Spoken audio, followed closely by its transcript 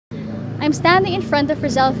I'm standing in front of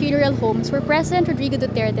Rizal Funeral Homes where President Rodrigo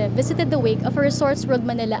Duterte visited the wake of a Resorts World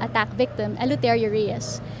Manila attack victim, Eleuterio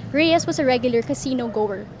Reyes. Reyes was a regular casino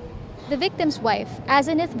goer. The victim's wife,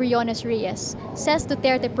 Azenith Briones Reyes, says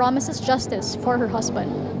Duterte promises justice for her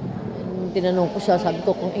husband. Tinanong ko siya, sabi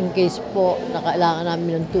ko kung in case po na kailangan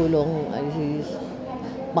namin ng tulong, ay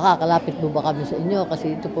makakalapit mo ba kami sa inyo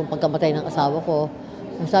kasi ito po pagkamatay ng asawa ko.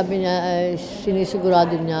 Ang sabi niya ay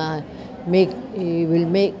sinisigurado niya will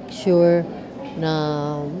make sure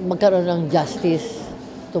na magkaroon ng justice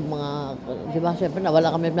itong mga, di ba, siyempre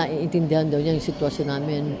nawala kami naiintindihan daw niya yung sitwasyon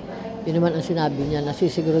namin. Yun naman ang sinabi niya,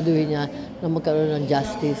 nasisiguraduhin niya na magkaroon ng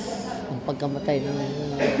justice ang pagkamatay ng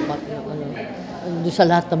doon sa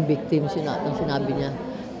lahat ng victims, ang sinabi niya.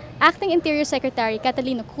 Acting Interior Secretary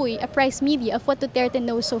Catalino Cuy apprised media of what Duterte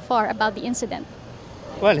knows so far about the incident.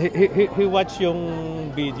 Well, he watched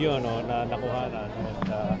yung video no, na nakuhanan.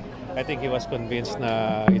 And, I think he was convinced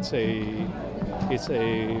na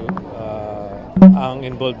ang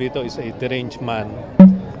involved dito is a deranged man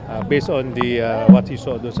based on the what he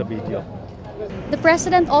saw doon sa video. The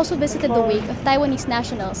president also visited the wake of Taiwanese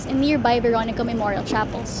nationals in nearby Veronica Memorial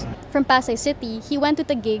Chapels. From Pasay City, he went to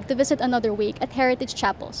Taguig to visit another wake at Heritage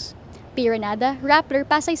Chapels. Piranada, Rappler,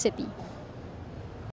 Pasay City.